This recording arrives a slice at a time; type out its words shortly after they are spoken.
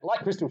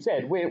like Crystal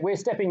said, we're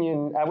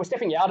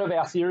stepping out of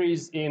our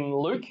series in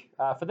Luke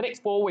for the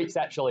next 4 weeks,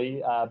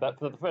 actually. But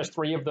for the first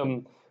 3 of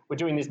them, we're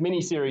doing this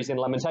mini-series in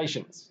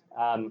Lamentations.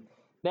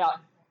 Now,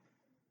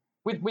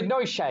 with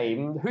no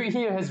shame, who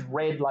here has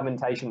read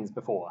Lamentations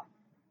before?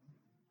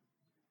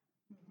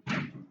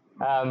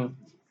 Yeah,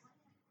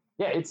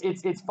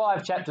 it's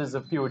 5 chapters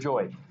of pure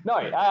joy. No,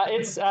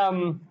 it's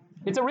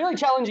a really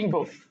challenging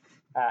book,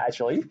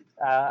 actually,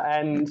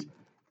 and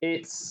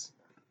it's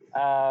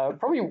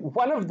probably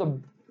one of the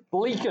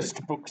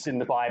bleakest books in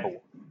the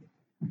Bible.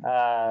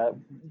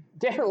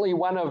 Definitely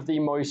one of the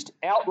most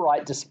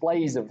outright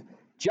displays of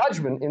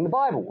judgment in the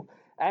Bible.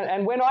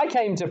 And when I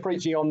came to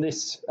preaching on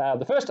this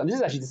the first time, this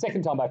is actually the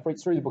second time I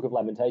preached through the book of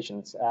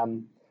Lamentations.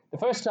 The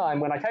first time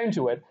when I came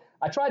to it,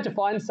 I tried to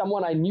find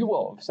someone I knew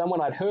of,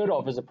 someone I'd heard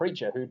of as a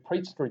preacher who'd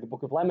preached through the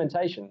book of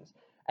Lamentations.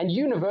 And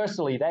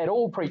universally, they had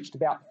all preached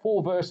about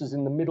 4 verses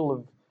in the middle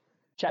of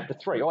chapter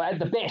 3, or at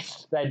the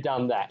best, they'd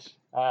done that.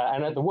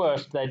 And at the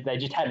worst, they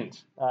just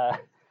hadn't.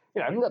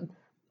 I'm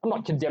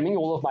not condemning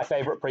all of my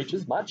favourite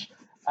preachers much,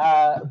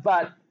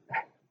 but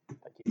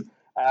thank you.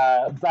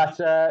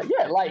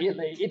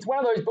 It's one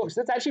of those books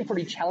that's actually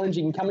pretty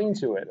challenging coming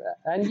to it.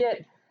 And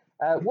yet,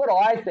 what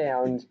I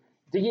found,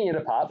 digging it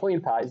apart, pulling it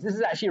apart, is this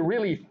is actually a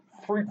really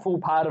fruitful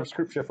part of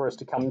Scripture for us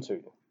to come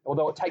to,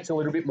 although it takes a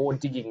little bit more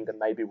digging than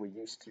maybe we're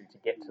used to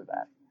get to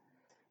that.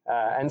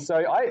 And so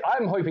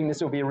I'm hoping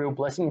this will be a real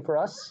blessing for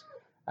us.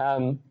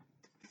 I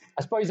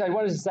suppose I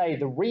wanted to say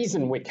the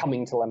reason we're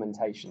coming to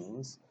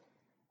Lamentations,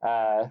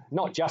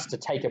 not just to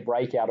take a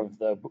break out of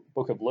the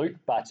book of Luke,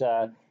 but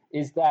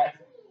is that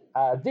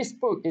this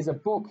book is a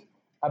book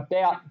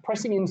about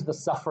pressing into the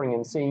suffering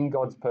and seeing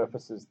God's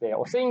purposes there,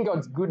 or seeing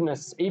God's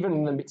goodness even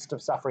in the midst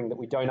of suffering that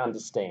we don't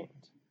understand.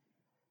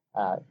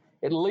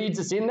 It leads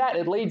us in that,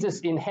 it leads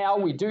us in how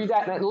we do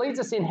that, and it leads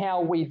us in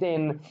how we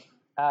then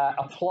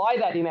apply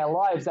that in our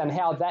lives and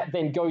how that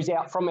then goes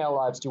out from our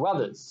lives to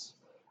others.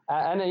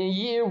 And in a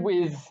year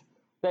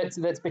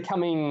that's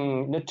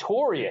becoming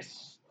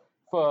notorious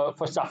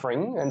for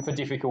suffering and for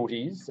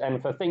difficulties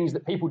and for things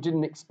that people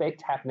didn't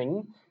expect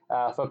happening,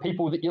 for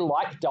people that you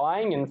like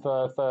dying, and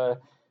for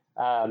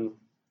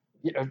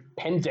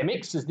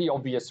pandemics is the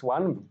obvious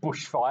one,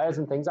 bushfires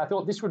and things, I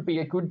thought this would be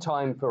a good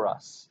time for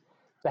us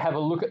to have a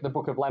look at the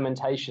book of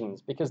Lamentations,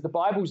 because the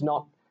Bible's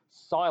not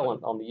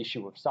silent on the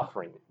issue of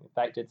suffering. In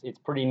fact, it's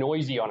pretty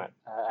noisy on it,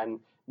 and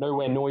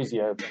nowhere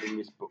noisier than in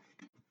this book.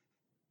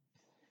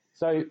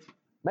 So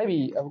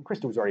maybe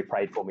Crystal's already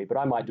prayed for me, but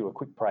I might do a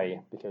quick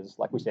prayer because,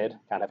 like we said,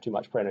 can't have too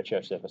much prayer in a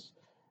church service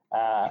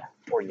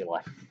or in your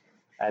life.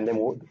 And then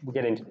we'll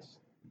get into this.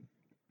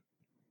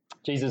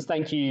 Jesus,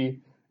 thank you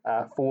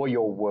for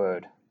your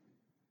word,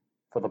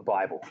 for the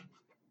Bible.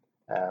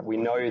 We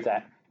know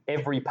that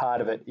every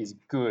part of it is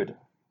good,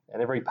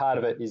 and every part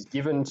of it is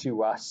given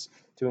to us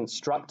to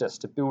instruct us,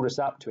 to build us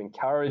up, to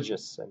encourage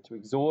us, and to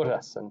exhort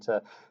us, and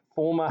to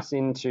form us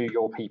into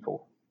your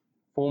people,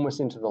 form us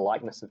into the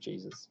likeness of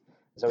Jesus.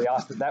 So we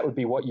ask that that would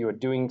be what you are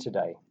doing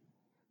today,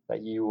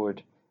 that you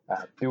would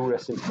build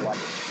us into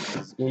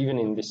likeness, even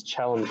in this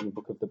challenging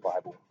book of the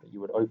Bible, that you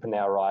would open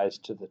our eyes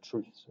to the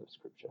truths of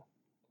Scripture.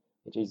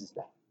 In Jesus'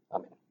 name,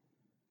 amen.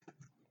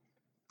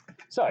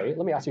 So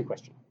let me ask you a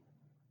question.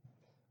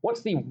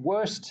 What's the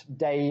worst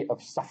day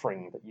of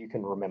suffering that you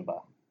can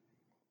remember?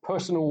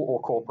 Personal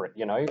or corporate,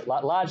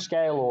 large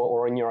scale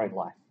or in your own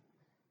life?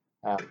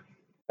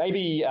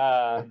 Maybe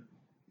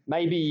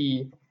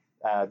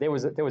there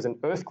was an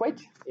earthquake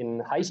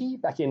in Haiti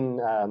back in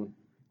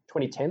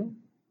 2010.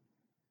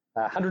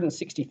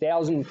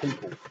 160,000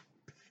 people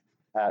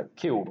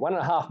killed,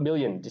 1.5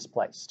 million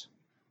displaced.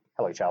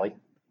 Hello, Charlie.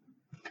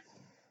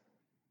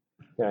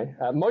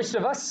 Most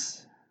of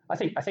us, I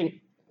think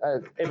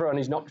everyone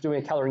who's not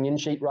doing a colouring in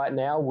sheet right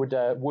now would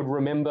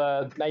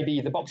remember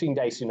maybe the Boxing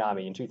Day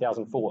tsunami in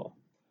 2004.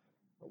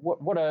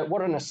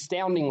 What an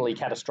astoundingly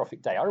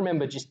catastrophic day. I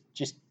remember just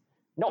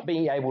not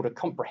being able to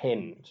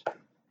comprehend.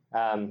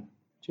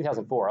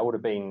 2004, I would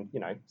have been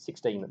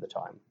 16 at the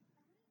time.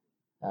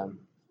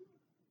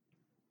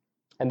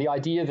 And the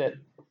idea that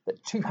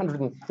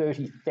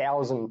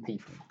 230,000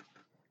 people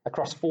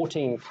across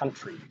 14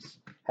 countries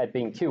had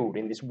been killed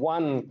in this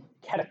one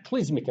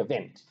cataclysmic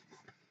event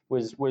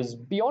was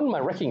beyond my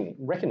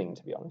reckoning,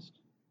 to be honest.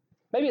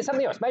 Maybe it's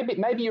something else.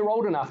 Maybe you're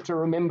old enough to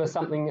remember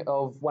something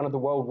of one of the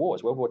world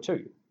wars, World War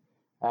II.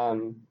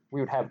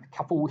 We would have a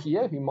couple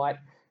here who might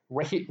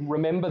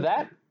remember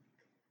that.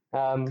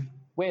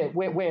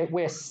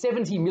 We're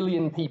 70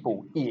 million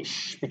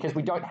people-ish, because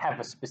we don't have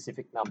a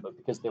specific number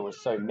because there were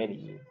so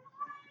many.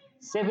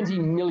 70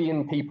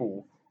 million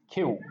people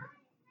killed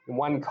in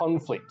one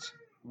conflict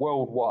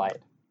worldwide.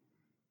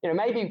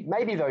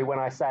 Maybe though, when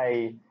I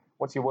say,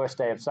 what's your worst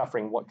day of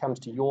suffering, what comes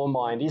to your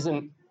mind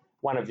isn't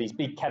one of these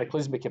big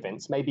cataclysmic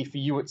events. Maybe for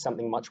you it's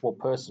something much more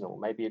personal.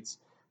 Maybe it's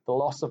the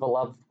loss of a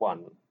loved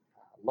one,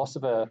 loss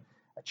of a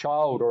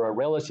child or a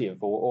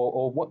relative,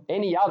 or what,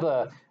 any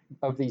other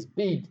of these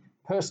big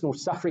personal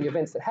suffering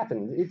events that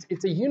happen.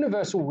 It's a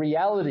universal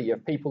reality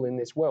of people in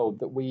this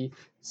world that we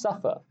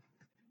suffer.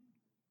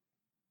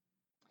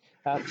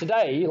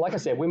 Today, like I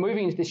said, we're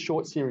moving into this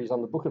short series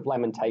on the Book of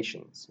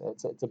Lamentations.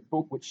 It's a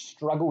book which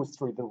struggles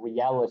through the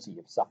reality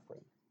of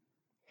suffering.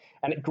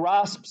 And it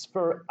grasps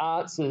for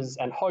answers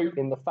and hope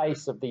in the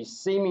face of these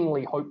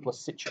seemingly hopeless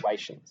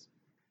situations.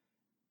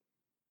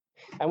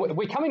 And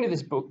we're coming to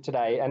this book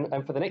today,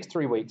 and for the next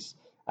 3 weeks,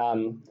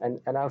 and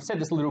I've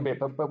said this a little bit,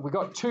 but we've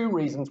got two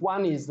reasons.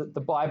 One is that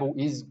the Bible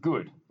is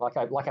good, like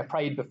I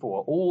prayed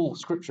before. All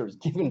Scripture is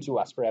given to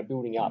us for our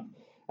building up,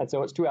 and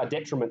so it's to our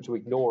detriment to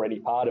ignore any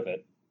part of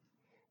it.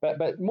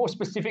 But more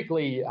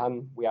specifically,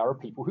 we are a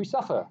people who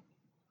suffer.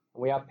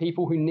 We are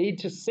people who need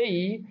to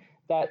see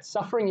that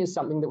suffering is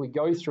something that we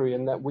go through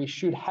and that we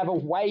should have a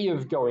way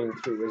of going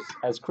through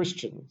as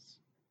Christians.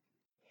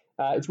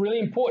 It's really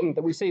important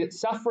that we see that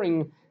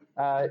suffering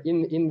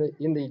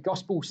in the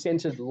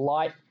gospel-centered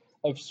light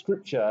of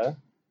Scripture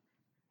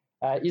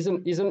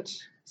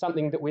isn't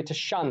something that we're to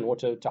shun or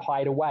to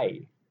hide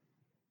away.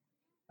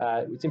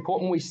 It's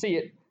important we see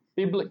it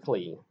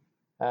biblically.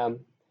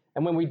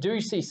 And when we do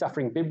see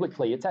suffering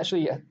biblically, it's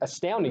actually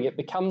astounding. It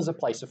becomes a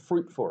place of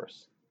fruit for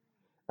us.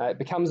 It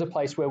becomes a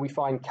place where we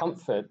find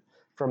comfort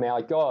from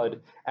our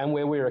God and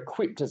where we're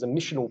equipped as a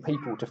missional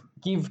people to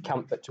give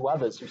comfort to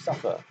others who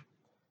suffer,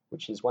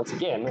 which is, once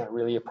again, a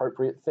really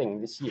appropriate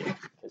thing this year,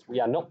 because we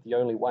are not the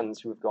only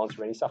ones who have gone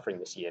through any suffering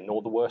this year,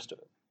 nor the worst of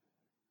it.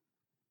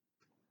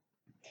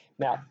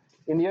 Now,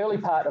 in the early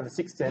part of the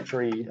 6th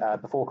century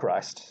before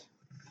Christ,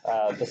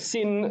 the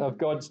sin of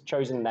God's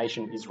chosen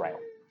nation, Israel,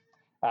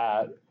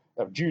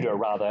 of Judah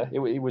rather,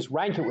 it was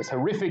rank, it was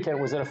horrific, and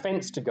it was an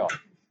offense to God.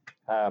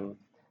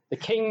 The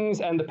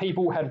kings and the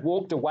people had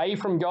walked away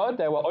from God.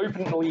 They were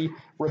openly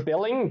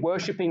rebelling,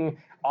 worshipping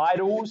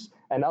idols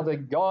and other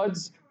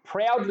gods,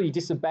 proudly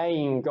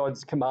disobeying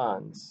God's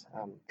commands.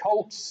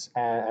 Cults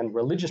and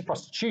religious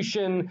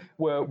prostitution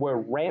were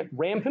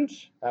rampant.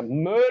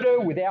 Murder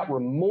without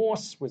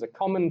remorse was a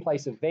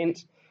commonplace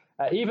event.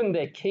 Even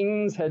their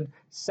kings had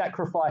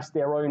sacrificed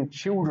their own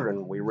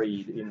children, we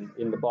read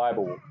in the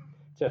Bible,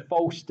 to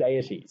false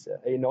deities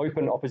in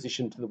open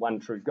opposition to the one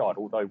true God.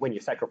 Although when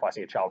you're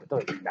sacrificing a child, it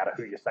doesn't really matter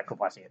who you're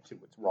sacrificing it to,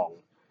 it's wrong.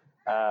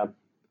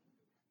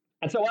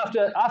 And so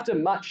after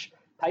much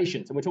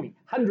patience, and we're talking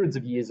hundreds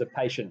of years of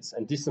patience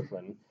and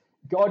discipline,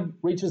 God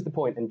reaches the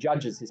point and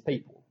judges his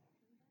people.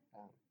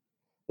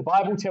 The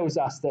Bible tells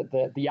us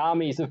that the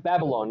armies of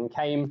Babylon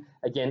came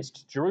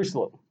against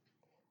Jerusalem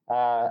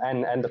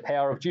and the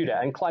power of Judah,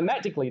 and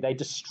climactically they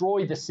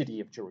destroyed the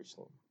city of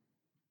Jerusalem.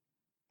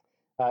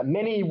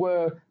 Many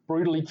were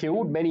brutally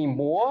killed, many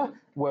more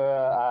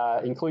were,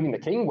 including the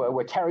king,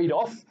 were carried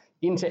off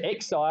into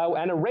exile,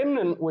 and a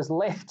remnant was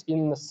left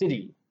in the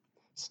city,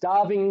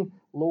 starving,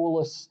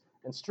 lawless,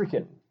 and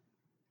stricken.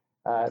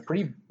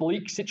 Pretty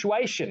bleak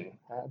situation.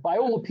 By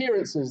all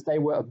appearances, they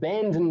were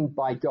abandoned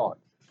by God.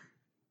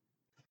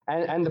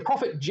 And the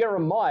prophet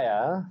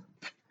Jeremiah,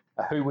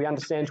 who we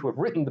understand to have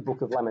written the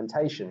book of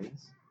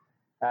Lamentations,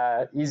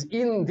 is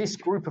in this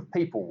group of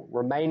people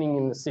remaining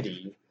in the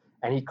city,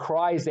 and he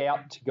cries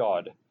out to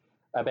God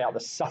about the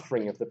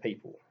suffering of the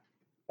people.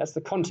 That's the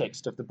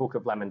context of the book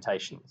of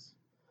Lamentations.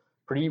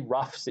 Pretty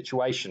rough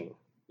situation,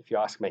 if you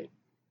ask me.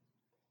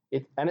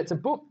 And it's a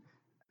book,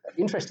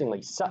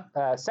 interestingly,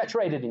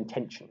 saturated in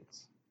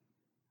tensions,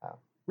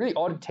 really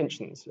odd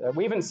tensions.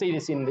 We even see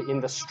this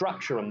in the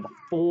structure and the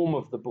form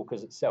of the book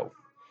as itself.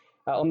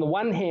 On the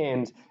one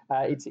hand,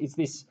 it's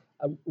this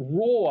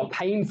raw,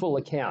 painful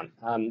account.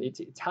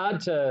 It's hard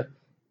to...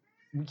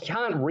 We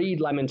can't read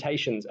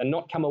Lamentations and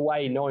not come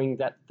away knowing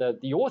that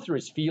the author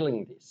is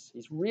feeling this.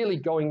 He's really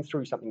going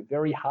through something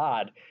very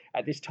hard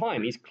at this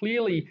time. He's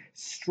clearly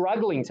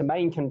struggling to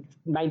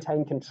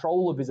maintain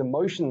control of his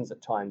emotions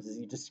at times as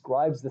he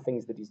describes the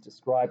things that he's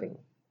describing.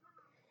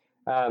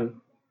 Now,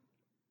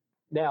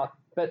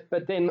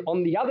 but then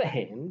on the other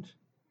hand,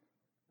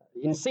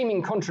 in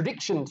seeming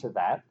contradiction to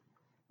that,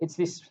 it's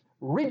this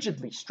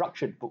rigidly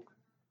structured book.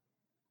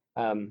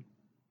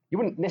 You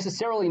wouldn't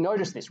necessarily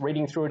notice this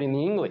reading through it in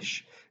the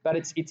English, but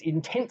it's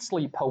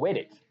intensely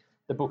poetic,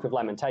 the Book of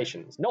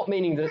Lamentations. Not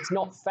meaning that it's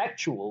not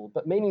factual,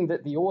 but meaning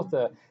that the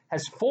author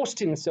has forced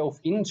himself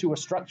into a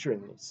structure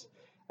in this.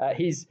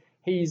 He's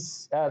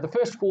the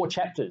first 4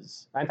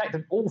 chapters, in fact,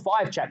 all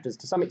 5 chapters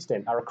to some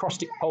extent, are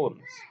acrostic poems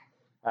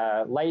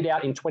laid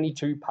out in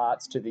 22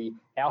 parts to the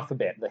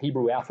alphabet, the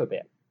Hebrew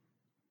alphabet.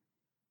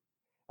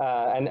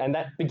 And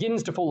that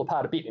begins to fall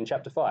apart a bit in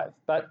chapter 5.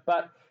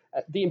 But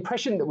the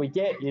impression that we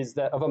get is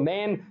that of a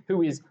man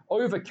who is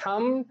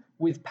overcome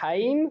with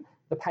pain,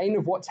 the pain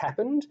of what's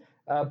happened,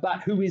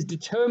 but who is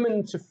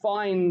determined to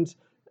find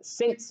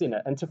sense in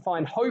it and to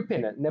find hope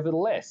in it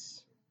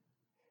nevertheless.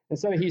 And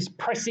so he's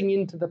pressing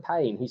into the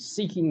pain, he's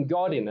seeking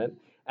God in it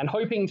and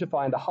hoping to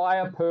find a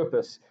higher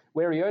purpose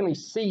where he only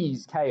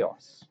sees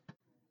chaos.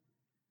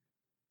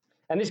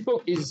 And this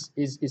book is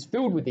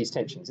filled with these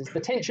tensions. It's the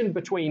tension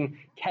between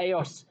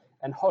chaos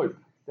and hope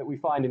that we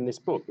find in this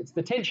book. It's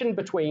the tension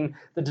between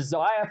the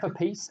desire for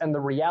peace and the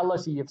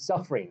reality of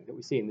suffering that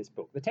we see in this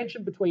book. The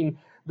tension between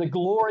the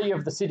glory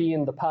of the city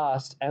in the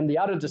past and the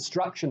utter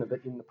destruction of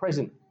it in the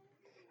present.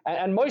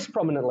 And most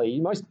prominently,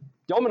 most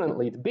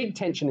dominantly, the big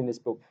tension in this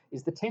book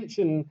is the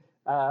tension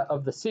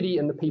of the city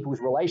and the people's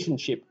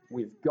relationship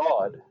with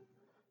God,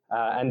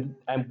 and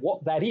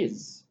what that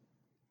is.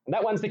 And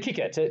that one's the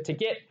kicker. To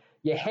get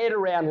your head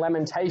around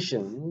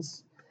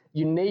Lamentations,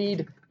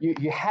 you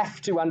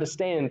have to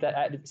understand that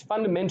at its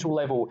fundamental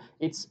level,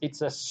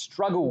 it's a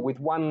struggle with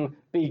one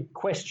big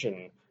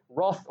question: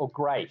 wrath or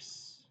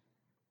grace?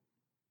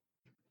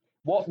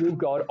 What will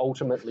God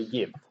ultimately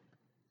give?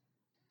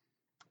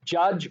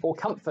 Judge or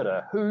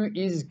comforter? Who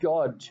is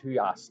God to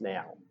us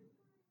now?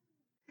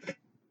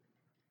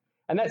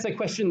 And that's a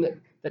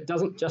question that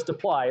doesn't just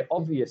apply,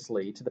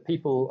 obviously, to the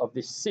people of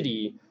this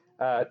city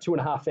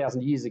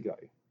 2,500 years ago.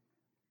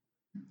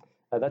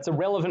 That's a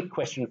relevant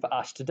question for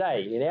us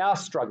today, in our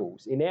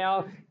struggles, in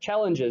our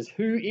challenges.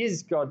 Who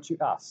is God to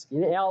us?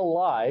 In our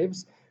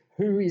lives,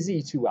 who is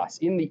he to us?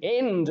 In the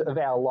end of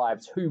our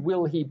lives, who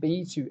will he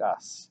be to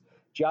us?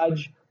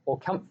 Judge or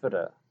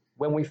comforter?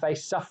 When we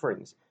face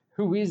sufferings,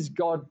 who is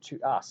God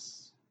to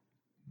us?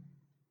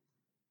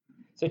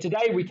 So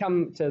today we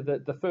come to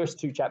the first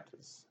two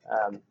chapters.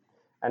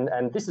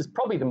 And this is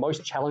probably the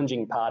most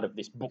challenging part of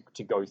this book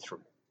to go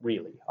through,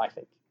 really, I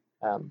think.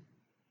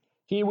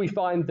 Here we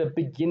find the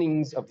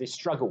beginnings of this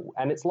struggle,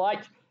 and it's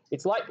like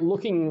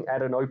looking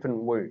at an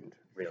open wound,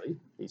 really,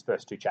 these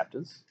first two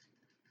chapters.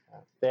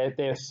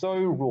 They're so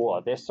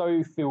raw, they're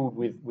so filled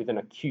with an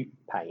acute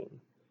pain.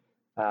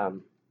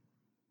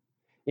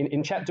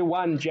 In chapter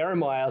 1,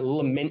 Jeremiah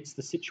laments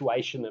the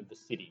situation of the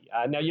city.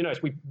 Now, you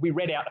notice we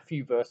read out a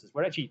few verses.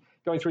 We're actually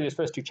going through those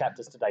first two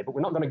chapters today, but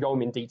we're not going to go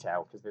them in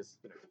detail because there's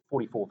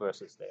 44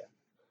 verses there.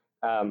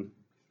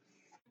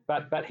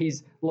 But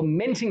he's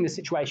lamenting the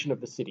situation of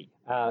the city,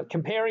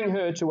 comparing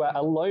her to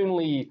a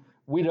lonely,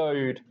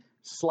 widowed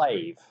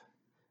slave,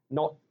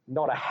 not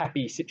a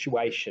happy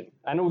situation.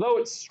 And although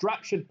it's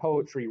structured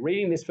poetry,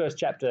 reading this first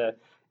chapter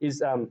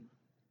is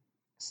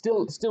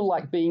still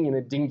like being in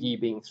a dinghy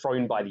being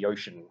thrown by the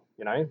ocean,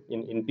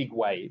 in big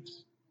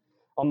waves.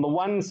 On the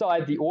one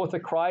side, the author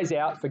cries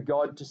out for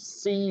God to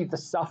see the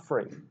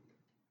suffering,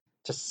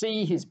 to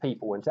see his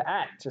people and to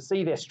act, to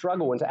see their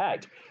struggle and to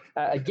act.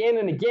 Again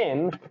and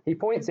again, he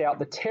points out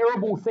the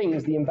terrible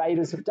things the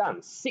invaders have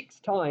done. 6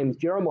 times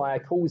Jeremiah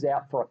calls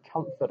out for a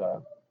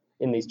comforter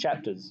in these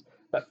chapters,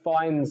 but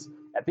finds,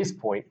 at this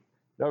point,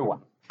 no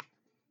one.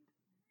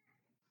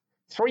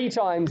 3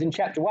 times in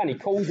chapter 1, he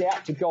calls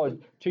out to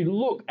God to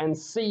look and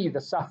see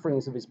the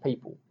sufferings of his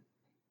people,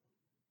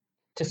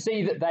 to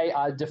see that they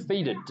are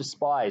defeated,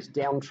 despised,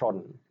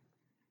 downtrodden.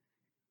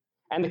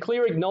 And the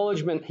clear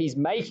acknowledgement he's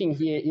making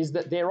here is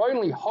that their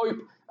only hope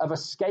of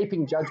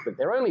escaping judgment,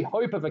 their only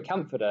hope of a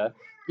comforter,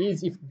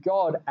 is if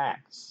God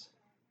acts.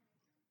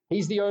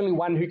 He's the only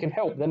one who can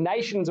help. The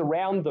nations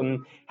around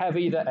them have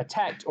either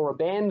attacked or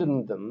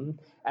abandoned them,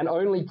 and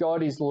only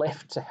God is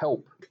left to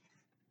help.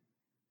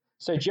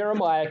 So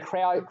Jeremiah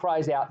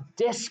cries out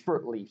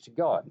desperately to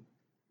God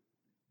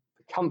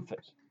for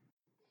comfort.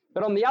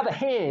 But on the other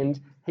hand,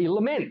 he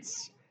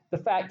laments the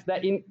fact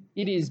that it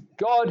is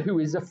God who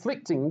is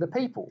afflicting the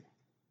people.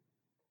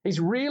 He's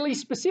really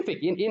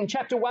specific. In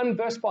chapter 1,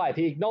 verse 5,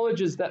 he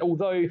acknowledges that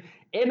although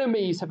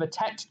enemies have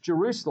attacked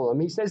Jerusalem,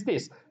 he says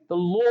this: the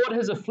Lord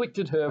has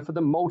afflicted her for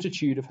the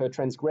multitude of her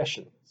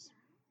transgressions.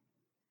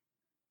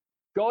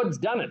 God's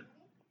done it.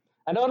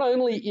 And not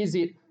only is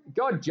it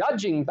God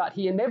judging, but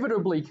he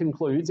inevitably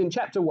concludes in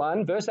chapter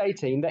 1, verse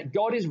 18, that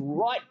God is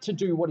right to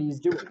do what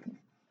he's doing.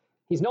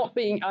 He's not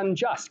being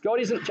unjust. God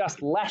isn't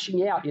just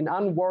lashing out in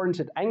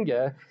unwarranted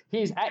anger.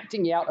 He is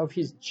acting out of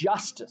his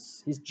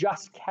justice, his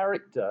just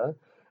character,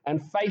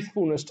 and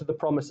faithfulness to the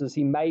promises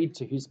he made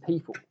to his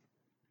people.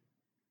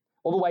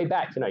 All the way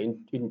back,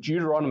 in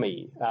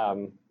Deuteronomy,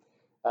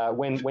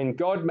 when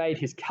God made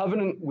his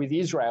covenant with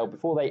Israel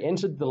before they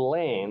entered the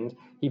land,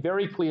 he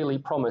very clearly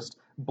promised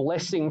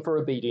blessing for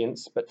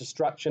obedience, but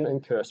destruction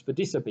and curse for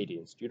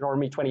disobedience.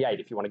 Deuteronomy 28,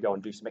 if you want to go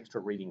and do some extra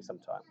reading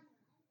sometime.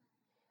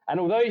 And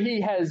although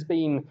he has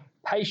been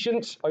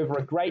patient over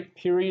a great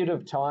period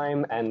of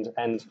time and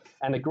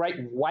a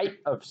great weight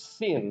of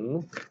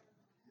sin,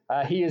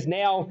 he is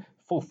now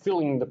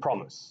fulfilling the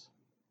promise.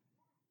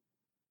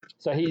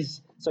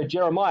 So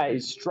Jeremiah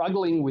is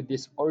struggling with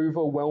this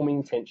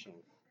overwhelming tension.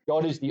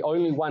 God is the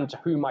only one to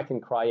whom I can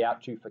cry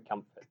out to for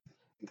comfort.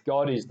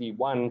 God is the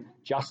one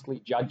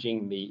justly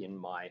judging me in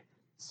my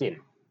sin.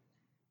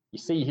 You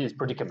see his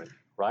predicament,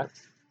 right?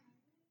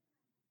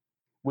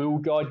 Will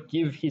God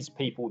give his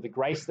people the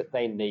grace that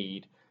they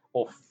need,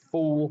 or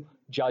full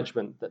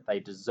judgment that they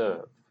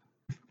deserve?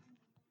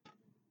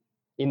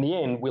 In the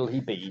end, will he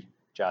be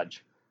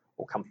judge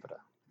or comforter?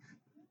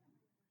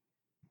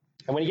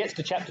 And when he gets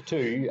to chapter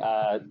 2,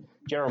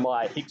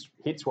 Jeremiah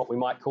hits what we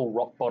might call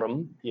rock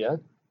bottom here.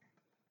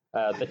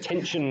 The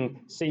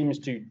tension seems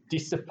to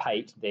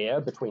dissipate there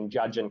between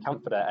judge and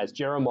comforter as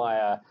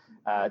Jeremiah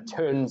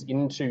turns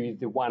into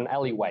the one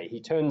alleyway. He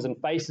turns and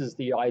faces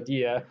the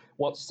idea,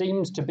 what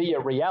seems to be a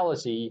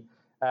reality,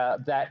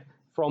 that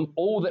from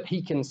all that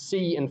he can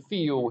see and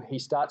feel, he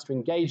starts to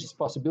engage this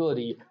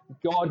possibility: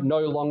 God no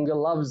longer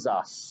loves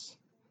us.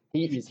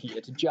 He is here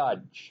to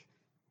judge.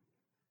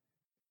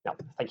 Now,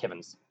 thank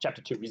heavens,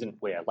 chapter 2 isn't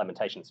where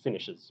Lamentations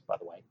finishes, by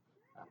the way.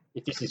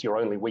 If this is your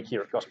only week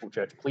here at Gospel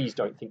Church, please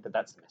don't think that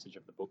that's the message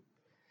of the book.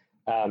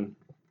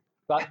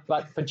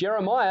 But for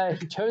Jeremiah,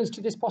 he turns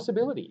to this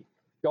possibility.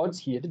 God's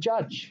here to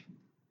judge.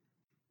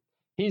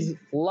 His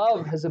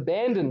love has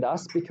abandoned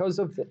us because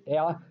of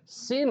our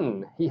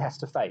sin he has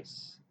to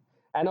face.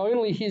 And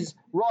only his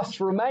wrath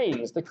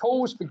remains. The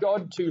calls for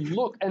God to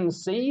look and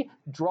see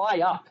dry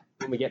up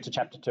when we get to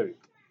chapter 2.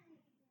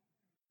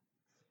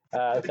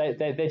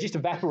 They just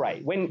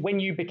evaporate. When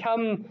you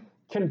become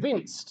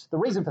convinced, the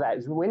reason for that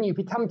is when you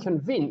become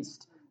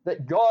convinced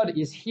that God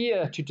is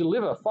here to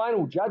deliver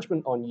final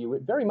judgment on you,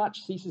 it very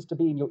much ceases to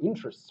be in your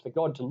interests for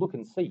God to look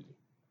and see,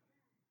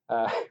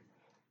 for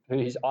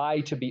his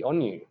eye to be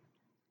on you.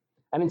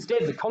 And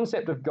instead, the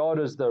concept of God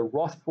as the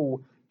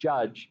wrathful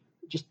judge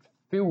just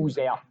fills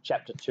out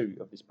chapter 2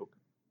 of this book.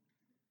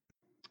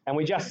 And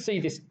we just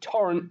see this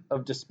torrent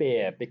of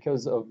despair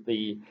because of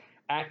the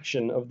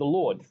action of the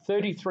Lord.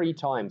 33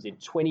 times in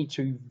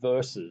 22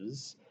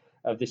 verses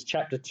of this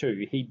chapter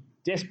 2, he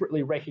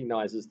desperately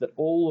recognizes that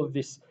all of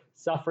this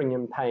suffering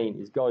and pain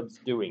is God's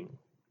doing.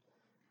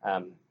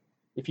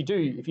 If you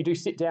do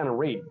sit down and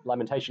read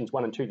Lamentations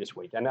 1 and 2 this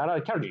week, and I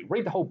encourage you,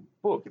 read the whole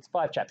book. It's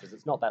 5 chapters.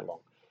 It's not that long.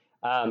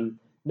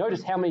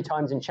 Notice how many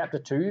times in chapter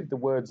 2 the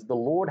words the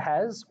Lord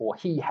has or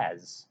he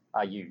has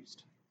are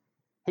used.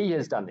 He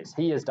has done this.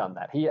 He has done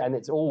that. And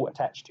it's all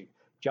attached to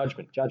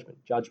judgment, judgment,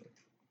 judgment.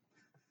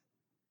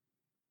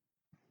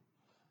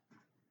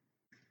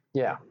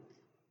 Yeah.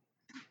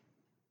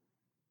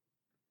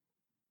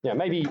 Yeah,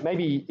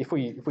 maybe if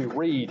we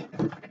read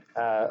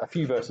a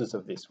few verses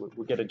of this,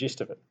 we'll get a gist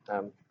of it.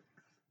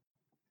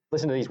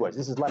 Listen to these words.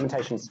 This is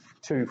Lamentations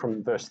 2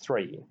 from verse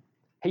 3.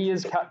 He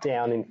is cut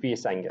down in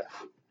fierce anger,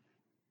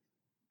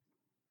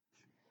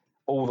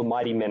 all the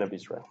mighty men of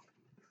Israel,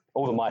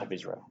 all the might of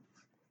Israel.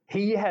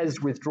 He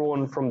has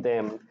withdrawn from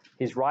them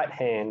his right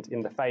hand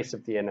in the face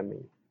of the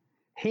enemy.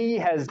 He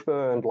has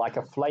burned like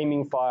a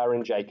flaming fire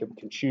in Jacob,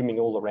 consuming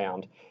all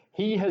around.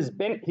 He has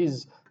bent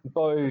his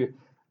bow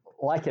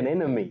like an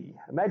enemy.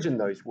 Imagine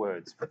those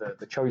words for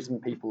the chosen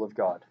people of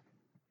God.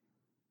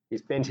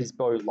 He's bent his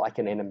bow like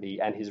an enemy,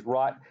 and his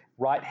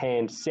right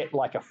hand set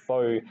like a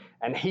foe,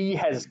 and he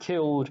has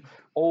killed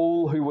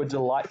all who were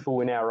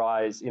delightful in our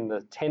eyes in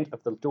the tent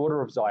of the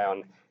daughter of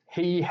Zion.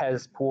 He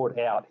has poured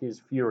out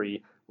his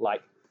fury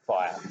like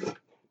fire.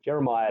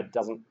 Jeremiah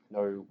doesn't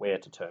know where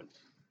to turn.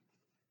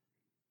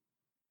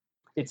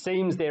 It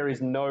seems there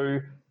is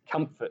no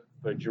comfort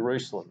for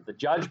Jerusalem. The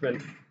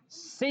judgment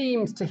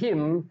seems to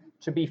him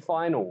to be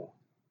final.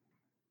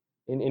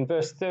 In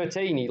verse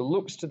 13, he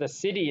looks to the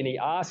city and he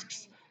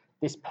asks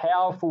this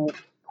powerful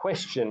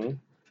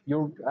question. He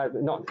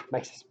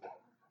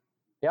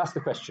asks the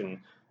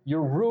question,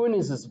 your ruin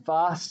is as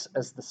vast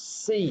as the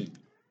sea.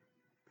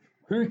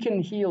 Who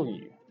can heal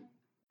you?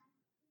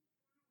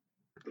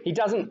 He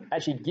doesn't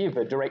actually give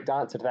a direct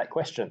answer to that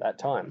question at that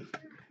time.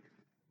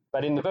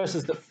 But in the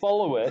verses that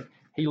follow it,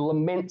 he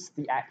laments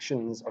the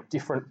actions of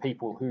different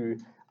people who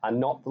are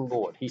not the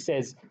Lord. He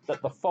says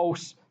that the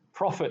false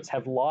prophets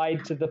have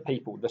lied to the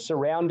people. The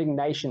surrounding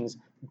nations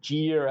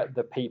jeer at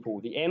the people.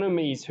 The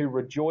enemies who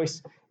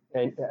rejoice,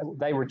 and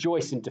they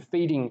rejoice in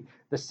defeating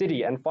the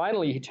city. And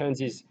finally, he turns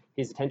his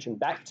attention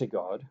back to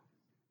God,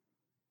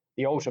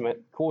 the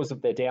ultimate cause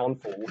of their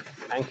downfall,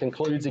 and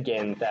concludes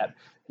again that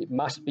it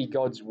must be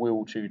God's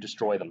will to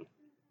destroy them.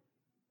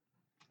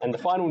 And the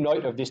final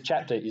note of this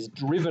chapter is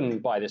driven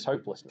by this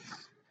hopelessness.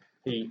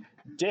 He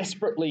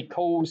desperately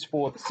calls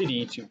for the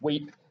city to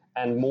weep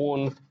and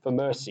mourn for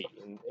mercy.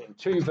 In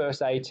 2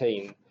 verse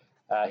 18,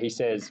 he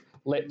says,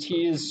 let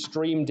tears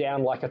stream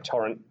down like a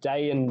torrent,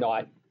 day and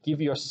night.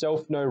 Give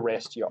yourself no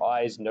rest, your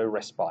eyes no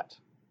respite.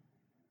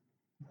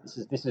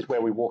 This is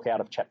where we walk out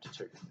of chapter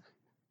 2.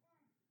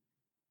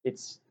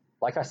 It's,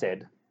 like I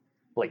said,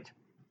 bleak.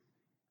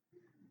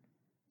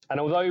 And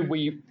although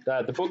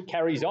the book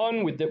carries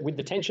on with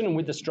the tension and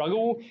with the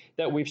struggle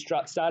that we've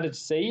started to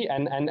see,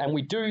 and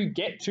we do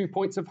get to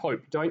points of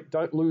hope.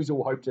 Don't lose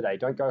all hope today.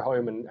 Don't go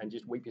home and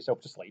just weep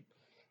yourself to sleep.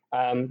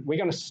 We're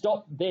going to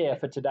stop there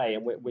for today,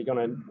 and we're going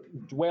to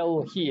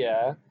dwell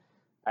here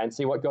and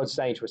see what God's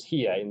saying to us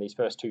here in these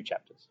first 2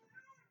 chapters.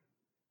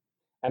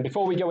 And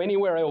before we go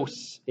anywhere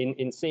else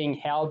in seeing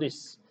how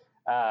this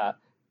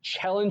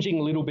challenging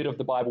little bit of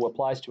the Bible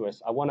applies to us,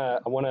 I want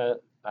to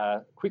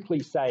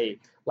quickly say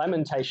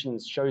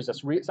Lamentations shows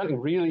us something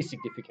really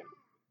significant.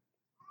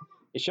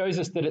 It shows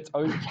us that it's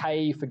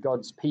okay for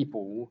God's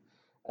people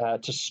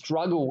to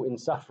struggle in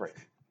suffering.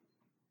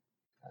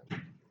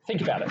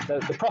 Think about it.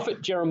 The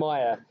prophet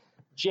Jeremiah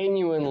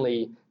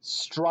genuinely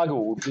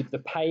struggled with the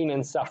pain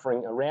and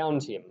suffering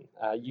around him.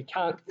 You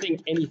can't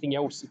think anything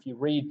else if you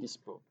read this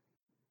book.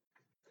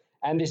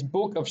 And this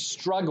book of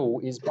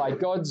struggle is by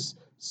God's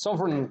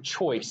sovereign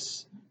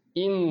choice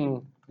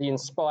in the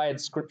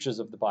inspired scriptures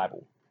of the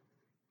Bible.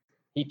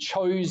 He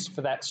chose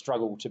for that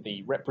struggle to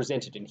be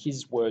represented in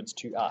his words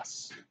to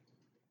us.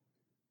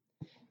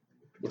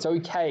 It's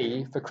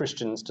okay for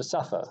Christians to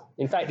suffer.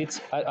 In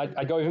fact,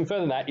 I go even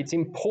further than that. It's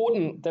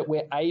important that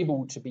we're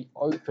able to be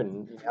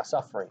open in our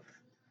suffering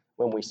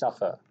when we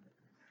suffer.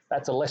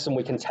 That's a lesson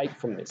we can take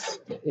from this.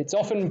 It's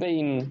often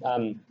been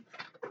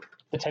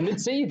the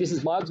tendency, this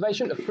is my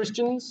observation, of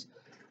Christians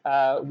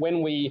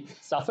when we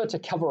suffer to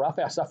cover up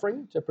our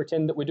suffering, to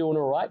pretend that we're doing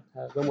all right.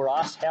 When we're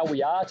asked how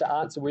we are, to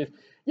answer with,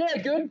 yeah,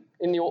 good,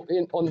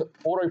 on the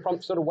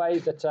auto-prompt sort of way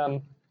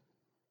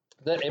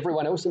that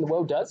everyone else in the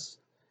world does.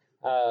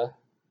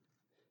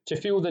 To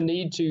feel the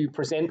need to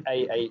present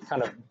a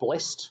kind of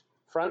blessed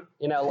front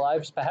in our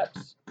lives,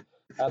 perhaps.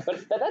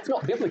 But that's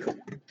not biblical.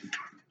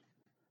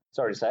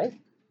 Sorry to say.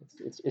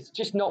 It's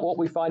just not what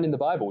we find in the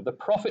Bible. The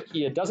prophet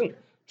here doesn't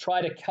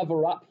try to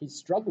cover up his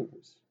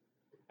struggles.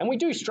 And we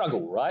do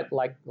struggle, right?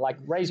 Like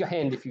raise your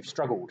hand if you've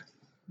struggled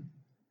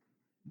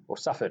or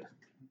suffered.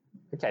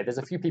 Okay, there's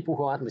a few people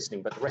who aren't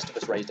listening, but the rest of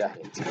us raised our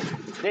hands.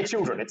 They're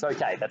children. It's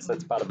okay. That's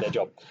part of their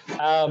job.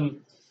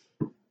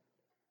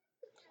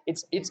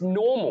 It's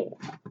normal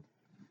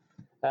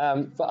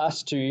for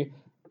us to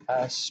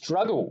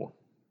struggle.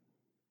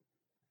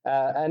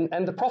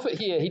 And the prophet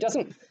here, he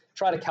doesn't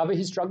try to cover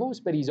his struggles,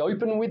 but he's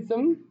open with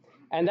them.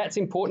 And that's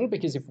important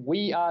because if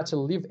we are to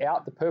live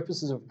out the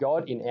purposes of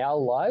God in our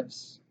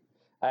lives,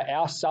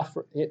 not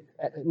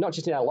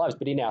just in our lives,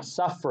 but in our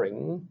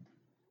suffering,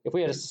 if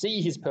we are to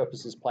see his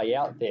purposes play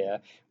out there,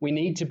 we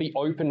need to be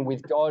open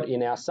with God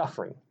in our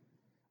suffering.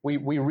 We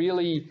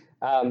really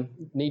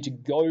need to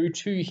go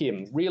to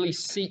him, really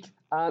seek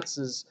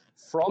answers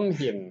from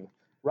him,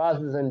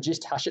 rather than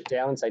just hush it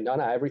down and say, no,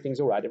 everything's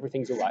all right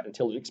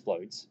until it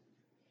explodes.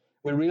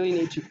 We really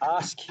need to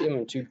ask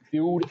him to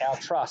build our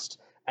trust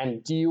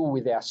and deal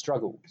with our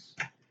struggles.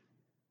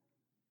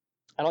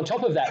 And on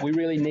top of that, we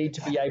really need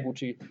to be able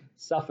to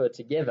suffer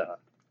together,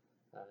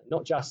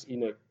 not just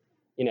in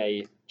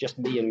a just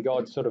me and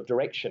God sort of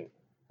direction.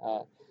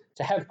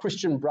 To have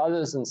Christian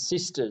brothers and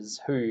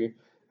sisters who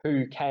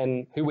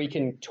we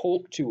can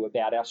talk to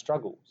about our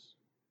struggles.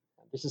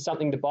 This is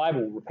something the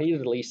Bible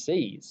repeatedly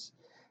sees,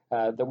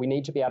 that we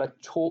need to be able to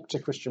talk to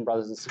Christian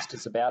brothers and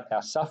sisters about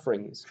our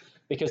sufferings,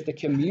 because the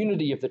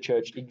community of the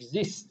church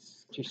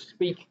exists to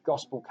speak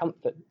gospel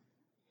comfort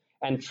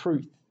and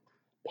truth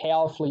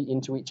powerfully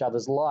into each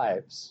other's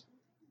lives.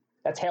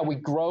 That's how we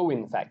grow,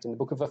 in fact. In the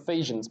book of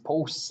Ephesians,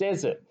 Paul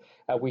says it.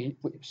 We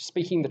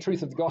speaking the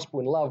truth of the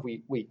gospel in love,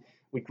 we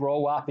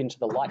grow up into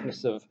the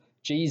likeness of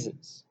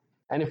Jesus.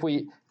 And if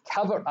we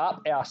cover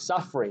up our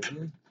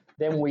suffering,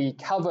 then we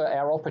cover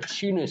our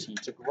opportunity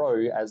to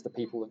grow as the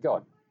people of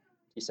God,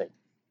 you see.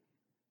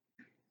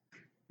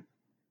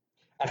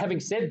 And having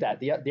said that,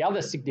 the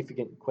other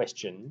significant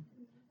question,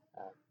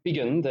 big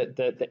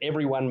that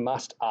everyone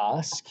must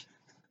ask,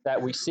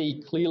 that we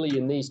see clearly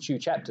in these two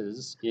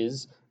chapters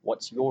is,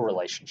 what's your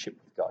relationship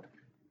with God?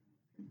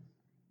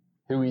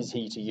 Who is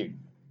he to you?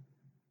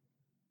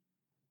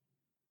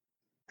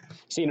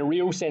 See, in a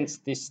real sense,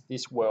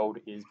 this world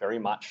is very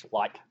much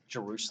like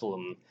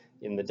Jerusalem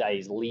in the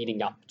days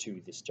leading up to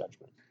this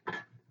judgment.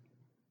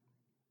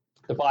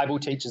 The Bible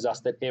teaches us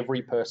that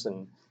every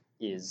person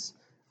is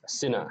a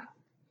sinner.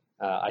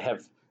 I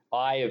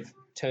have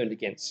turned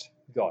against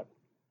God,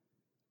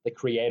 the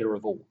creator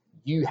of all.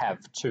 You have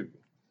too.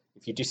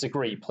 If you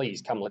disagree,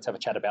 please come, let's have a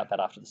chat about that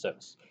after the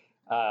service.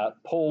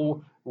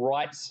 Paul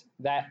writes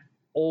that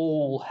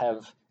all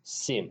have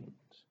sinned.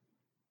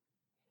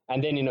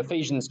 And then in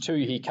Ephesians 2,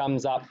 he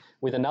comes up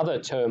with another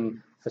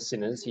term for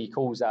sinners. He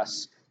calls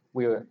us,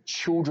 we're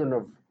children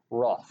of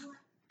wrath.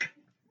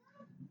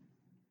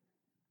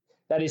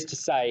 That is to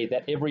say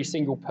that every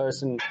single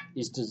person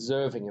is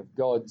deserving of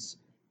God's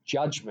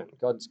judgment,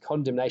 God's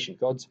condemnation,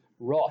 God's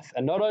wrath.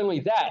 And not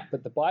only that,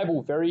 but the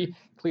Bible very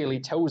clearly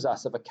tells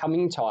us of a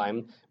coming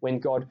time when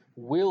God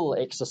will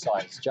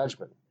exercise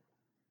judgment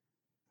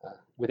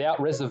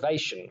without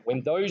reservation,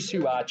 when those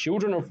who are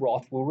children of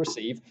wrath will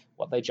receive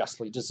what they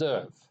justly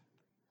deserve.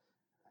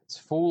 It's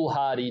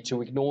foolhardy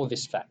to ignore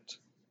this fact.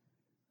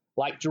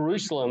 Like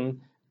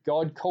Jerusalem,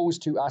 God calls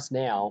to us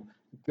now,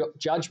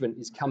 judgment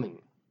is coming.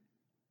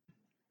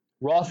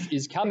 Wrath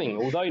is coming,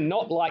 although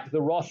not like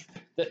the wrath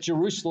that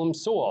Jerusalem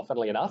saw,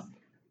 funnily enough.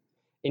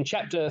 In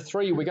chapter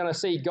 3, we're going to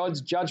see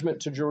God's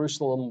judgment to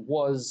Jerusalem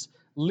was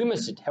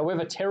limited,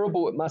 however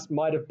terrible it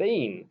might have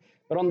been.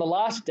 But on the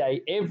last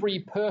day, every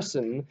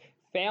person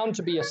found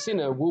to be a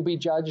sinner will be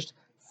judged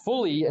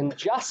fully and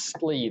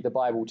justly, the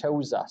Bible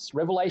tells us.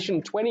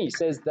 Revelation 20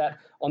 says that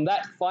on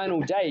that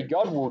final day,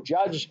 God will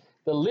judge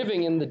the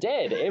living and the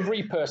dead,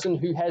 every person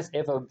who has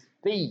ever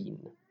been.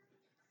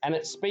 And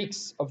it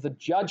speaks of the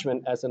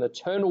judgment as an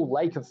eternal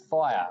lake of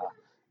fire,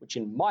 which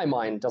in my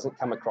mind doesn't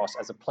come across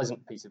as a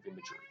pleasant piece of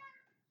imagery.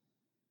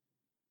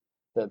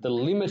 The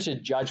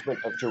limited judgment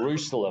of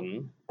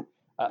Jerusalem,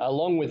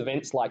 along with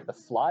events like the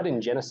flood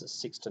in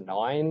Genesis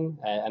 6-9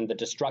 and the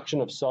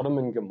destruction of Sodom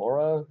and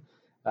Gomorrah,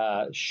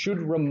 should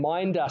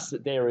remind us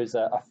that there is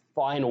a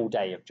final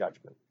day of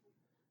judgment.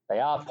 They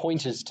are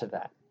pointers to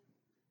that.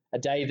 A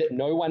day that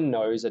no one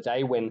knows, a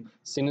day when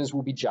sinners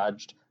will be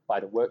judged by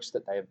the works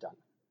that they have done.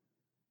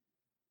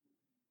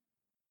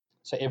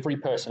 So every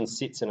person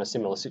sits in a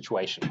similar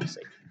situation, we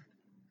see.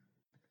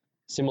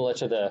 Similar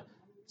to the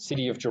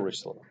city of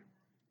Jerusalem.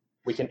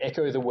 We can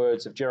echo the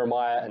words of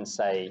Jeremiah and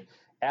say,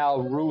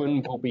 our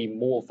ruin will be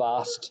more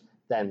vast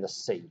than the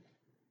sea.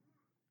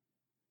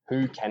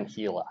 Who can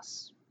heal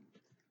us?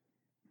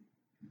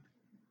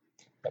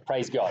 But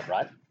praise God,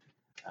 right?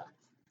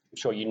 I'm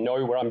sure you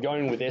know where I'm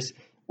going with this.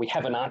 We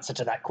have an answer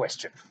to that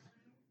question.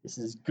 This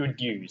is good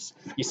news.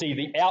 You see,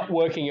 the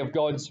outworking of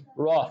God's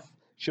wrath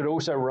should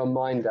also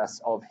remind us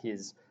of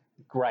his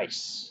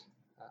grace.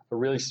 For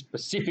really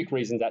specific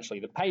reasons, actually.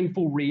 The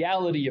painful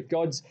reality of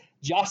God's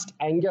just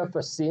anger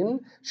for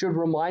sin should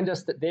remind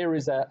us that there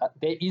is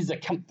a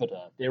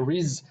comforter. There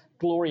is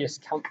glorious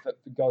comfort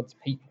for God's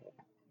people.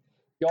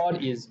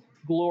 God is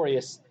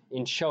glorious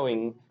in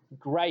showing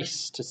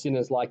grace to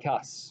sinners like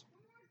us.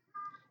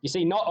 You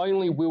see, not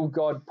only will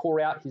God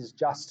pour out his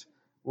just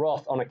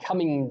wrath on a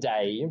coming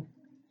day,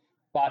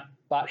 but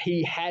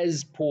he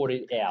has poured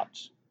it out.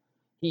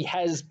 He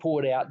has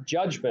poured out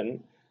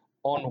judgment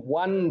on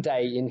one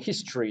day in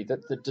history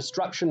that the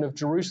destruction of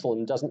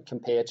Jerusalem doesn't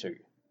compare to.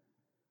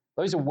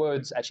 Those are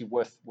words actually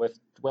worth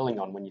dwelling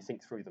on when you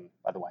think through them,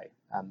 by the way.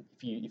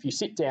 If you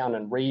sit down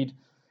and read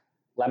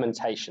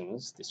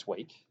Lamentations this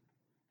week,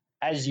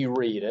 as you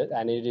read it,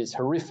 and it is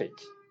horrific,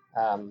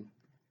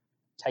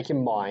 take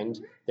in mind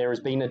there has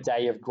been a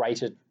day of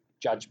greater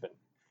judgment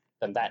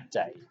than that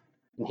day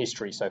in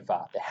history so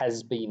far. There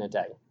has been a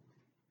day.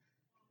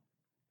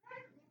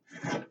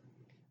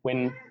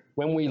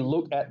 When we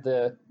look at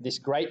this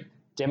great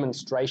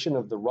demonstration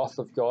of the wrath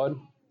of God,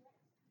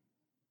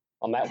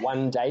 on that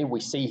one day we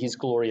see his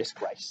glorious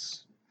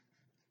grace.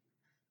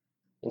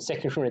 In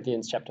 2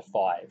 Corinthians chapter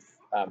 5,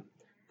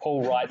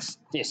 Paul writes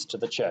this to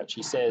the church.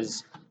 He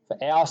says, for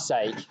our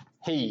sake,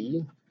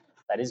 he,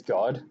 that is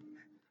God,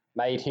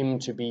 made him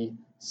to be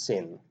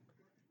sin.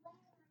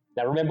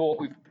 Now remember what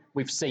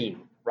we've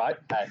seen, right?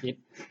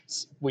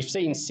 We've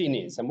seen sin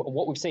is, and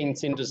what we've seen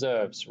sin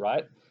deserves,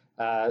 right?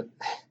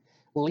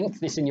 Link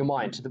this in your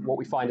mind to what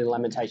we find in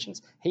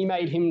Lamentations. He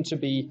made him to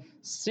be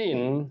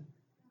sin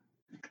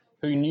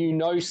who knew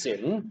no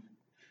sin,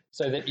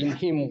 so that in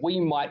him we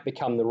might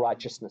become the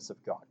righteousness of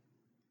God.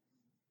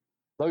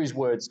 Those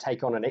words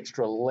take on an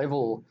extra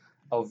level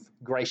of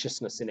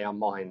graciousness in our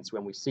minds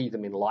when we see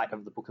them in light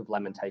of the book of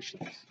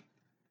Lamentations,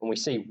 when we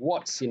see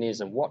what sin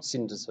is and what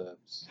sin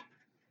deserves.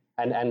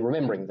 And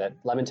remembering that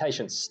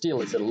Lamentations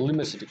still is a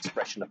limited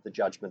expression of the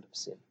judgment of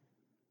sin.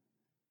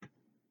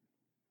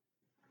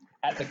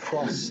 At the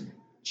cross,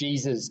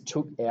 Jesus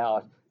took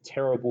our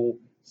terrible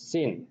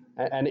sin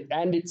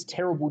and its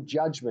terrible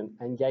judgment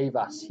and gave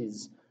us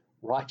his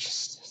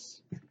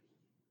righteousness.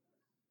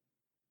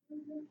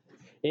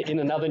 In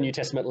another New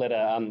Testament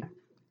letter,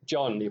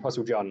 John, the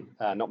Apostle John,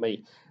 not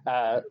me,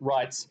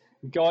 writes,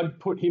 God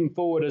put him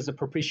forward as a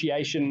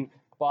propitiation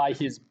by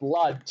his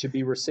blood to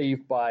be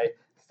received by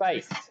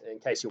faith. In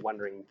case you're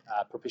wondering,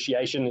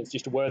 propitiation is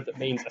just a word that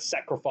means a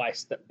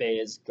sacrifice that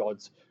bears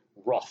God's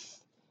wrath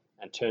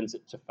and turns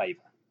it to favour.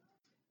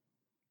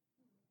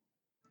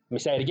 Let me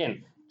say it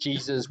again.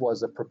 Jesus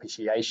was a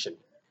propitiation,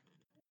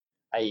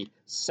 a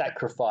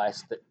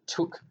sacrifice that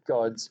took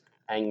God's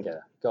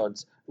anger,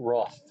 God's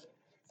wrath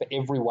for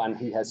everyone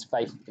who has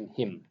faith in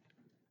him.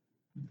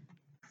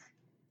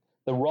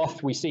 The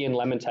wrath we see in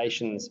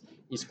Lamentations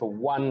is for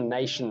one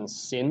nation's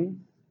sin.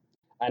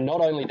 And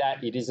not only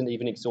that, it isn't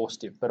even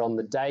exhaustive, but on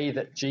the day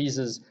that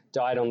Jesus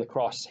died on the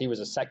cross, he was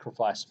a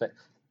sacrifice for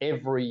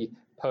every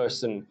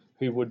person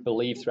who would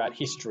believe throughout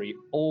history,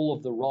 all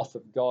of the wrath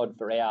of God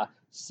for our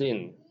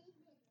sin.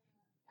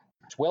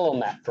 Dwell on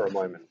that for a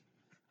moment.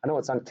 I know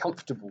it's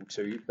uncomfortable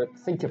to, but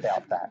think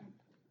about that.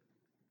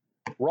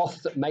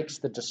 Wrath that makes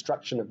the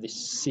destruction of this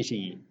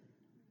city,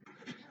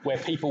 where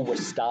people were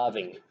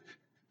starving,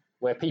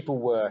 where people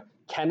were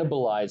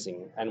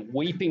cannibalizing and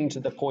weeping to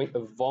the point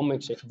of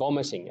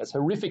vomiting, as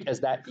horrific as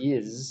that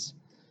is,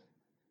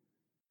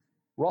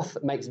 wrath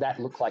that makes that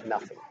look like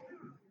nothing.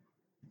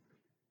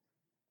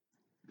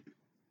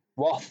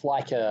 Wrath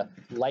like a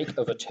lake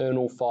of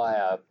eternal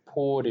fire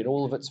poured in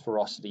all of its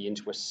ferocity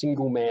into a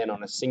single man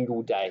on a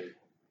single day.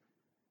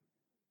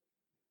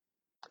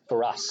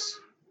 For us.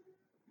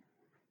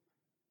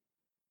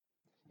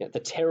 The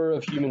terror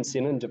of human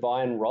sin and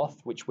divine wrath,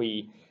 which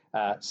we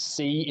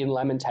see in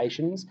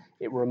Lamentations,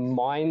 it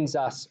reminds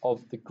us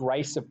of the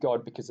grace of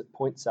God because it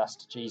points us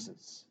to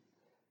Jesus,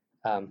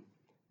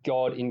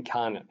 God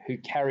incarnate, who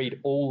carried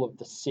all of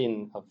the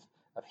sin of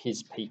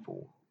his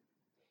people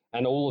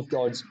and all of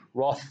God's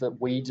wrath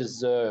that we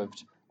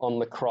deserved on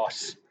the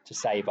cross to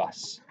save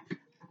us.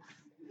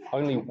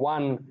 Only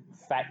one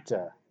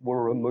factor will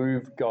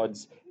remove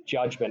God's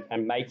judgment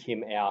and make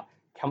him our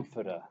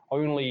comforter.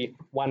 Only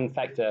one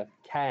factor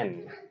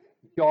can.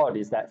 God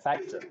is that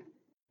factor.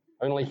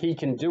 Only he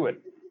can do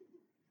it.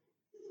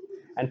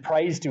 And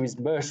praise to his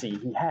mercy,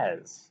 he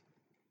has.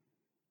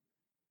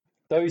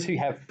 Those who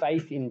have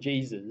faith in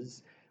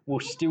Jesus will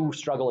still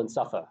struggle and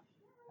suffer.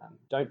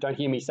 Don't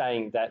hear me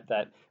saying that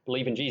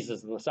believe in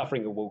Jesus and the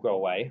suffering will go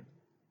away.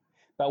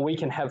 But we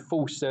can have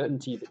full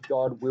certainty that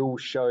God will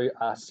show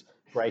us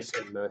grace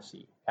and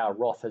mercy. Our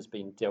wrath has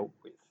been dealt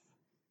with.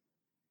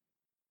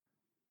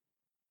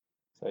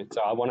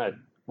 So I want to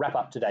wrap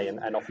up today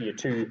and offer you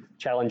two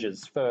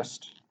challenges.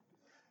 First,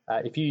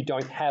 if you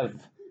don't have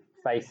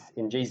faith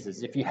in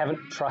Jesus, if you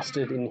haven't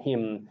trusted in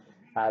him,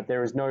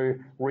 there is no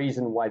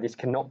reason why this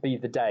cannot be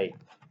the day.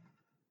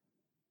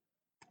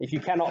 If you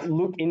cannot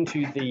look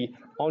into the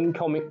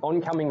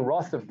oncoming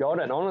wrath of God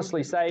and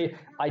honestly say,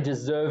 I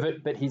deserve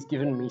it, but he's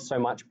given me so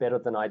much better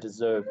than I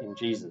deserve in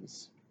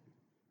Jesus,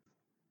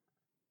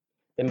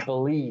 then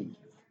believe,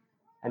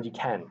 and you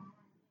can.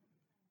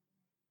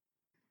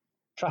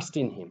 Trust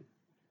in him.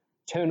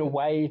 Turn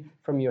away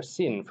from your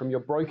sin, from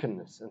your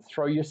brokenness, and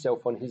throw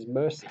yourself on his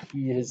mercy.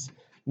 He is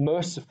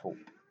merciful.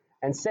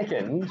 And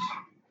second,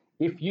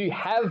 if you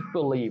have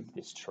believed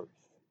this truth,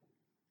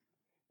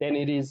 then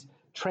it is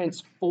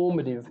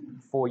transformative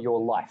for your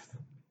life.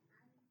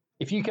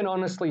 If you can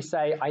honestly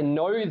say, I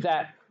know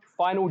that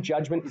final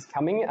judgment is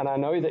coming, and I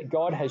know that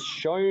God has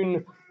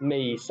shown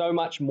me so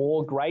much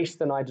more grace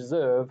than I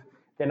deserve,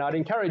 then I'd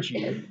encourage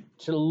you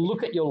to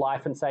look at your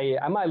life and say,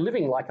 am I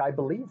living like I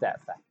believe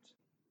that fact?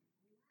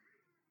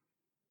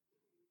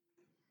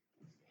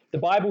 The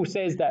Bible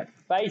says that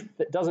faith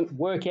that doesn't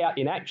work out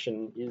in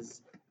action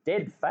is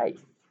dead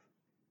faith.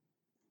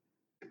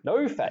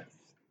 No faith.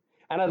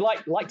 And I'd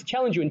like to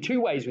challenge you in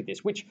two ways with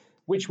this, which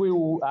we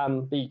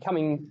will be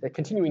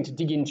continuing to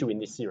dig into in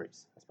this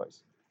series, I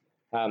suppose.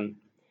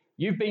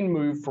 You've been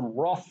moved from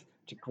wrath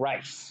to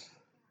grace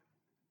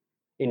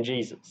in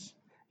Jesus.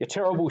 Your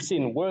terrible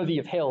sin, worthy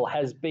of hell,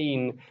 has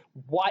been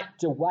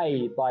wiped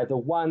away by the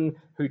one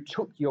who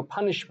took your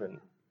punishment.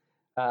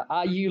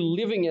 Are you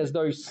living as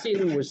though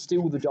sin was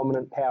still the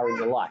dominant power in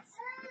your life?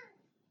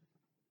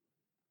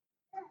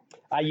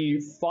 Are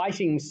you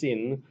fighting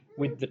sin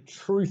with the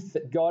truth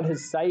that God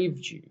has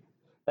saved you,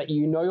 that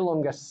you no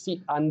longer sit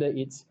under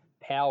its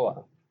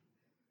power?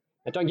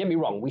 Now, don't get me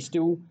wrong, we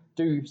still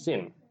do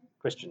sin,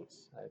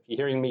 Christians. If you're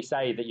hearing me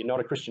say that you're not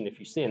a Christian if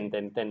you sin,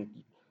 then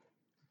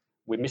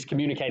we're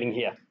miscommunicating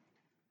here.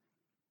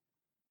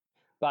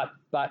 But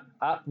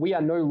we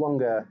are no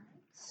longer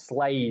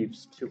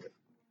slaves to it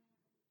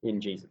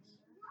in Jesus.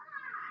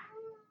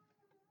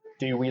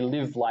 Do we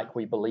live like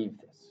we believe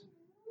this?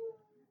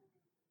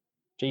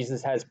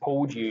 Jesus has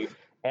pulled you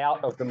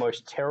out of the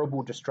most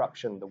terrible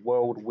destruction the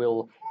world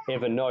will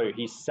ever know.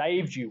 He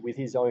saved you with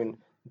his own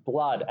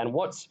blood. And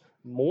what's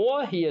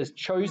more, he has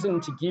chosen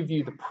to give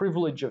you the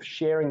privilege of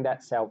sharing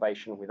that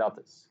salvation with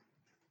others.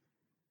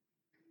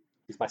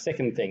 Here's my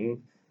second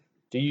thing.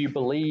 Do you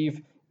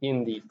believe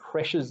in the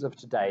pressures of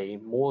today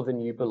more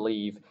than you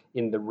believe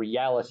in the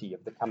reality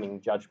of the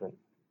coming judgment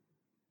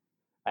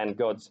and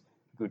God's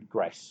good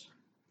grace?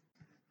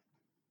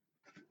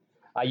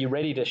 Are you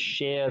ready to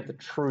share the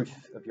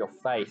truth of your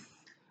faith,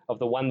 of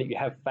the one that you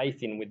have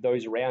faith in, with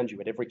those around you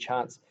at every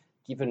chance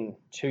given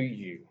to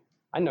you?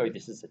 I know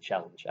this is a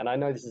challenge, and I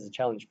know this is a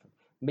challenge for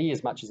me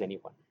as much as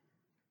anyone.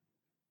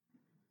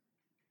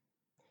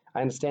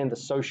 I understand the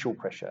social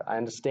pressure. I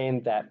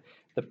understand that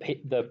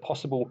the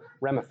possible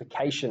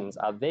ramifications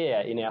are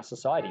there in our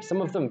society,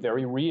 some of them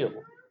very real,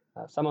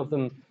 some of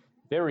them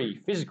very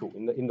physical,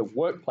 in the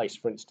workplace,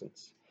 for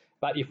instance.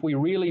 But if we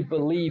really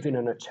believe in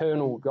an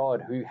eternal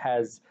God who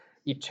has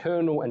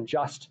eternal and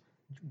just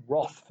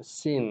wrath for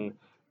sin,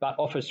 but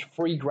offers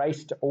free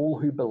grace to all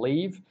who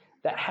believe,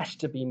 that has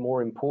to be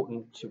more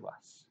important to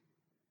us,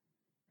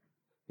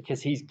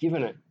 because he's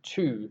given it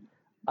to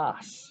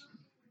us.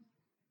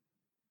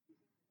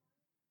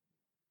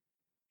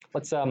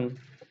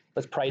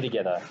 Let's pray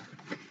together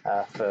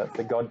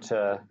for God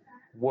to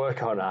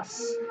work on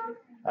us,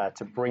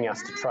 to bring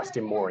us to trust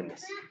him more in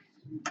this.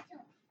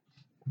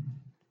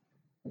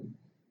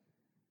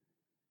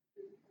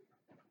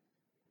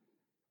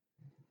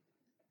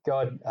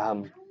 God,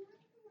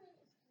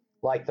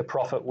 like the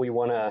prophet, we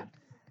want to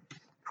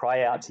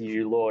cry out to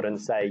you, Lord,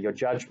 and say, your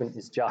judgment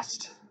is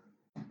just.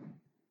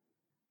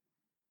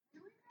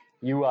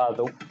 You are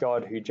the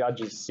God who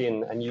judges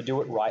sin, and you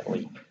do it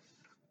rightly.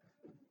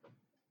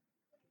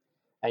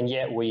 And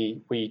yet we're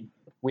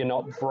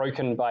not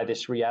broken by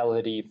this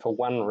reality for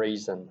one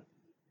reason,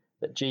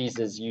 that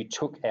Jesus, you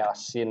took our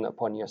sin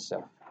upon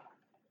yourself.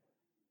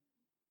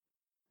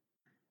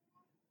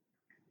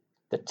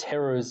 The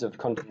terrors of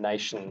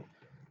condemnation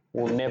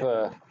will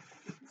never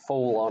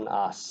fall on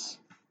us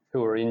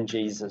who are in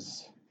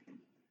Jesus.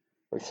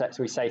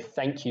 We say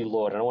thank you,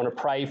 Lord. And I want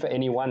to pray for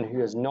anyone who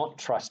has not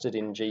trusted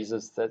in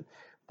Jesus,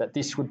 that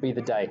this would be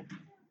the day,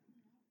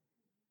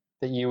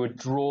 that you would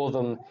draw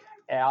them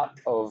out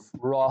of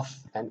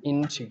wrath and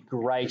into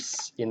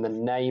grace in the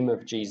name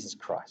of Jesus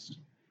Christ.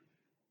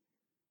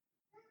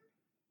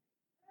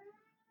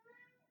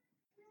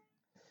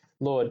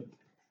 Lord,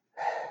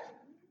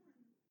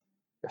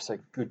 you're so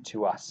good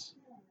to us.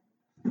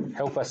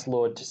 Help us,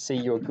 Lord, to see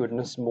your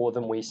goodness more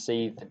than we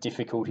see the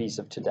difficulties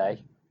of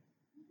today.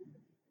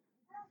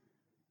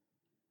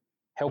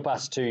 Help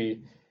us to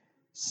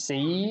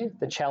see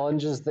the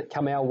challenges that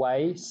come our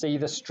way, see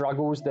the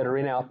struggles that are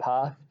in our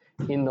path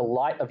in the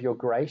light of your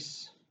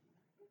grace.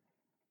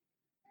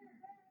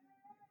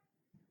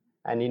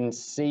 And in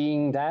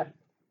seeing that,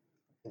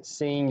 and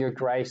seeing your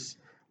grace,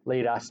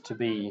 lead us to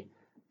be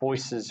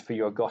voices for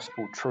your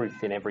gospel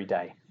truth in every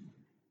day.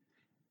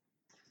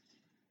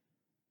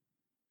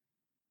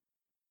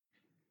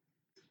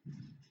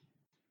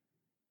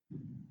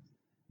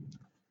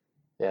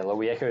 Yeah, Lord,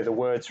 we echo the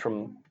words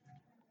from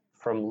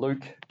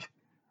Luke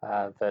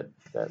that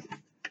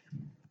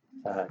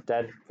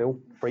Dad Phil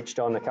preached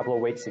on a couple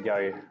of weeks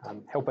ago.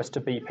 Help us to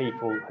be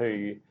people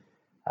who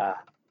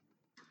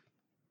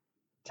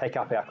take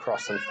up our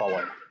cross and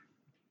follow.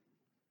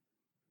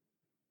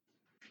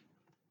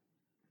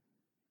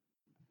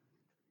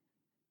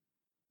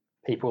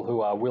 People who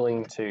are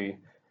willing to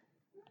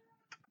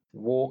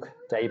walk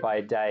day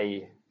by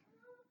day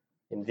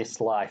in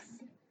this life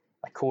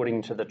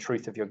according to the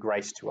truth of your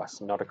grace to us,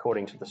 and not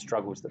according to the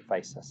struggles that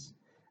face us.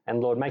 And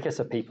Lord, make us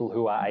a people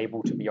who are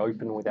able to be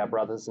open with our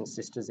brothers and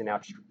sisters in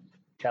our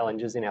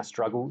challenges, in our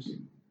struggles,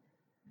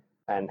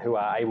 and who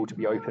are able to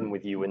be open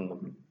with you in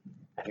them,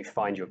 and who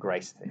find your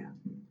grace there.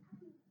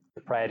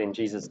 We pray it in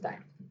Jesus'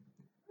 name.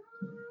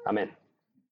 Amen.